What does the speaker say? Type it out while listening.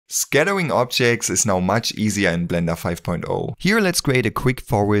Scattering objects is now much easier in Blender 5.0. Here let's create a quick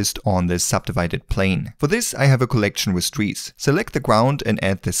forest on the subdivided plane. For this I have a collection with trees. Select the ground and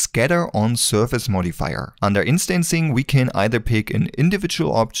add the Scatter on Surface modifier. Under instancing we can either pick an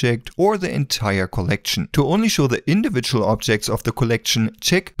individual object or the entire collection. To only show the individual objects of the collection,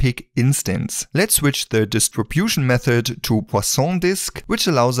 check Pick Instance. Let's switch the distribution method to Poisson disk, which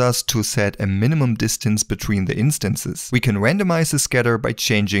allows us to set a minimum distance between the instances. We can randomize the scatter by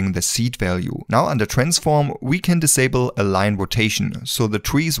changing the seed value. Now under transform we can disable align rotation, so the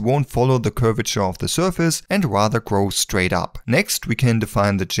trees won't follow the curvature of the surface and rather grow straight up. Next we can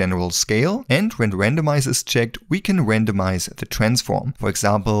define the general scale, and when randomize is checked we can randomize the transform, for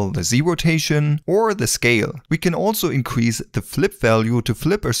example the Z rotation or the scale. We can also increase the flip value to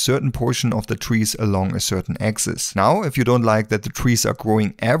flip a certain portion of the trees along a certain axis. Now if you don't like that the trees are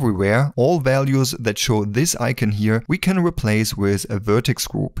growing everywhere, all values that show this icon here we can replace with a vertex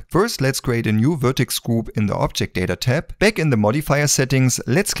group. First, let's create a new vertex group in the Object Data tab. Back in the modifier settings,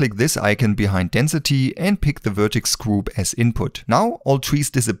 let's click this icon behind density and pick the vertex group as input. Now all trees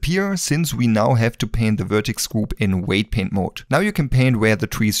disappear since we now have to paint the vertex group in weight paint mode. Now you can paint where the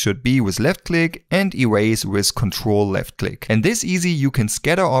trees should be with left click and erase with control left click. And this easy you can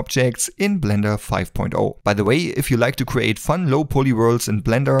scatter objects in Blender 5.0. By the way, if you like to create fun low poly worlds in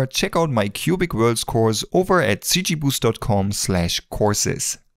Blender, check out my Cubic Worlds course over at cgboost.com/courses.